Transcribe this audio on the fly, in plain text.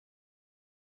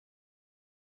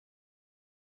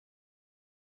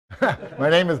My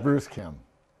name is Bruce Kimm.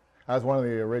 I was one of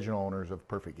the original owners of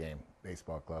Perfect Game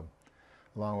Baseball Club,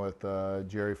 along with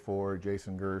Jerry Ford,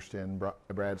 Jason Gerst, and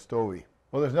Brad Stovey.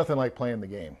 Well, there's nothing like playing the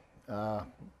game.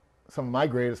 Some of my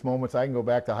greatest moments, I can go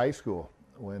back to high school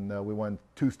when we won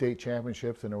 2 state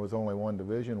championships and there was only 1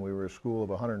 division. We were a school of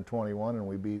 121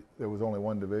 and there was only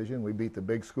 1 division. We beat the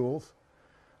big schools.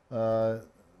 That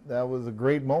was a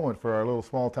great moment for our little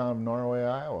small town of Norway,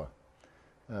 Iowa,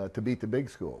 to beat the big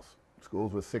schools.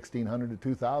 Schools with 1,600 to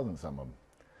 2,000, some of them.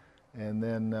 And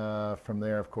then from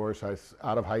there, of course,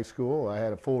 out of high school, I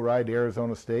had a full ride to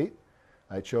Arizona State.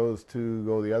 I chose to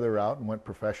go the other route and went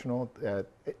professional at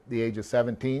the age of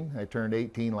 17. I turned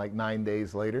 18 like 9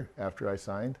 days later after I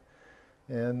signed.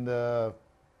 And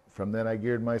from then I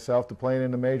geared myself to playing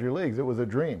in the major leagues. It was a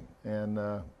dream. And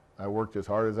I worked as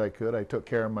hard as I could. I took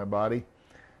care of my body.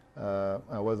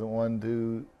 I wasn't one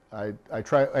to, I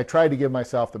tried to give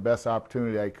myself the best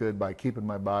opportunity I could by keeping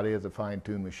my body as a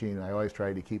fine-tuned machine. I always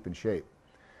tried to keep in shape.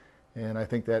 And I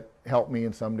think that helped me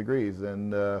in some degrees.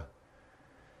 And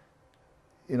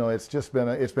you know, it's been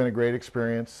a great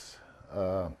experience,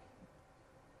 and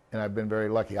I've been very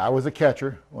lucky. I was a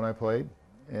catcher when I played,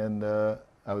 and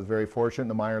I was very fortunate in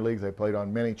the minor leagues. I played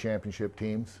on many championship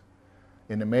teams.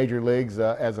 In the major leagues,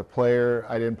 as a player,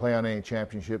 I didn't play on any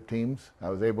championship teams. I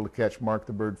was able to catch Mark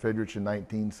the Bird Fidrich in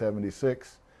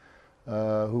 1976,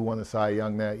 who won the Cy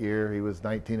Young that year. He was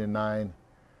 19-9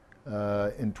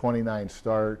 in 29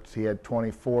 starts. He had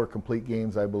 24 complete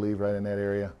games, I believe, right in that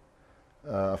area.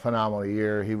 A phenomenal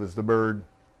year. He was the Bird,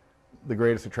 the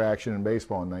greatest attraction in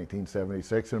baseball in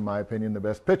 1976, in my opinion, the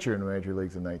best pitcher in the major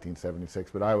leagues in 1976,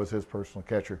 but I was his personal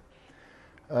catcher.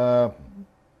 I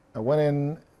went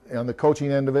in on the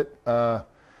coaching end of it, got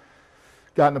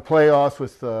in the playoffs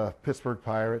with the Pittsburgh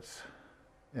Pirates,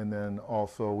 and then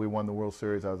also we won the World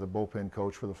Series. I was a bullpen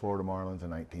coach for the Florida Marlins in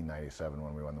 1997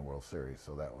 when we won the World Series,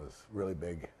 so that was really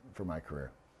big for my career.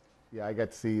 Yeah, I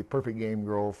got to see Perfect Game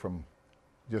grow from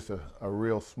just a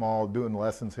real small, doing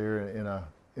lessons here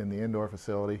in the indoor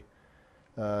facility,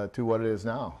 to what it is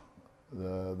now,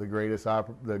 the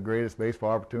greatest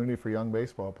baseball opportunity for young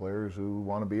baseball players who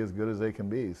want to be as good as they can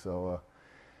be. So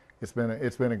it's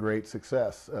been a great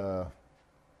success, a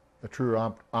true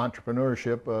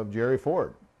entrepreneurship of Jerry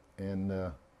Ford, and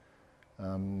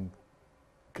I'm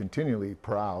continually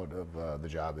proud of the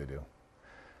job they do.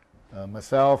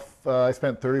 Myself, I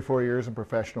spent 34 years in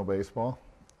professional baseball.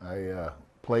 I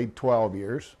played 12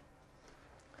 years,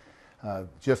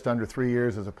 just under 3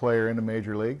 years as a player in the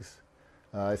major leagues.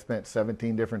 I spent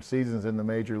 17 different seasons in the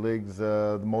major leagues,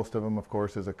 most of them, of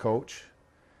course, as a coach,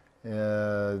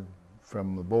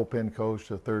 from the bullpen coach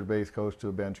to a third base coach to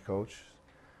a bench coach,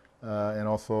 and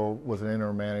also was an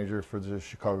interim manager for the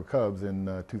Chicago Cubs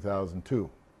in 2002.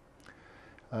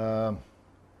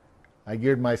 I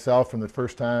geared myself from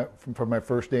my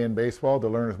first day in baseball to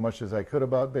learn as much as I could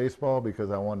about baseball because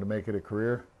I wanted to make it a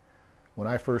career. When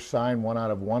I first signed, 1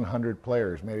 out of 100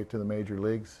 players made it to the major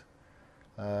leagues.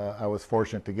 I was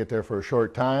fortunate to get there for a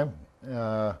short time,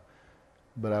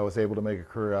 but I was able to make a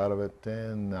career out of it,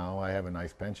 and now I have a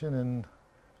nice pension and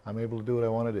I'm able to do what I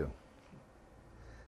want to do.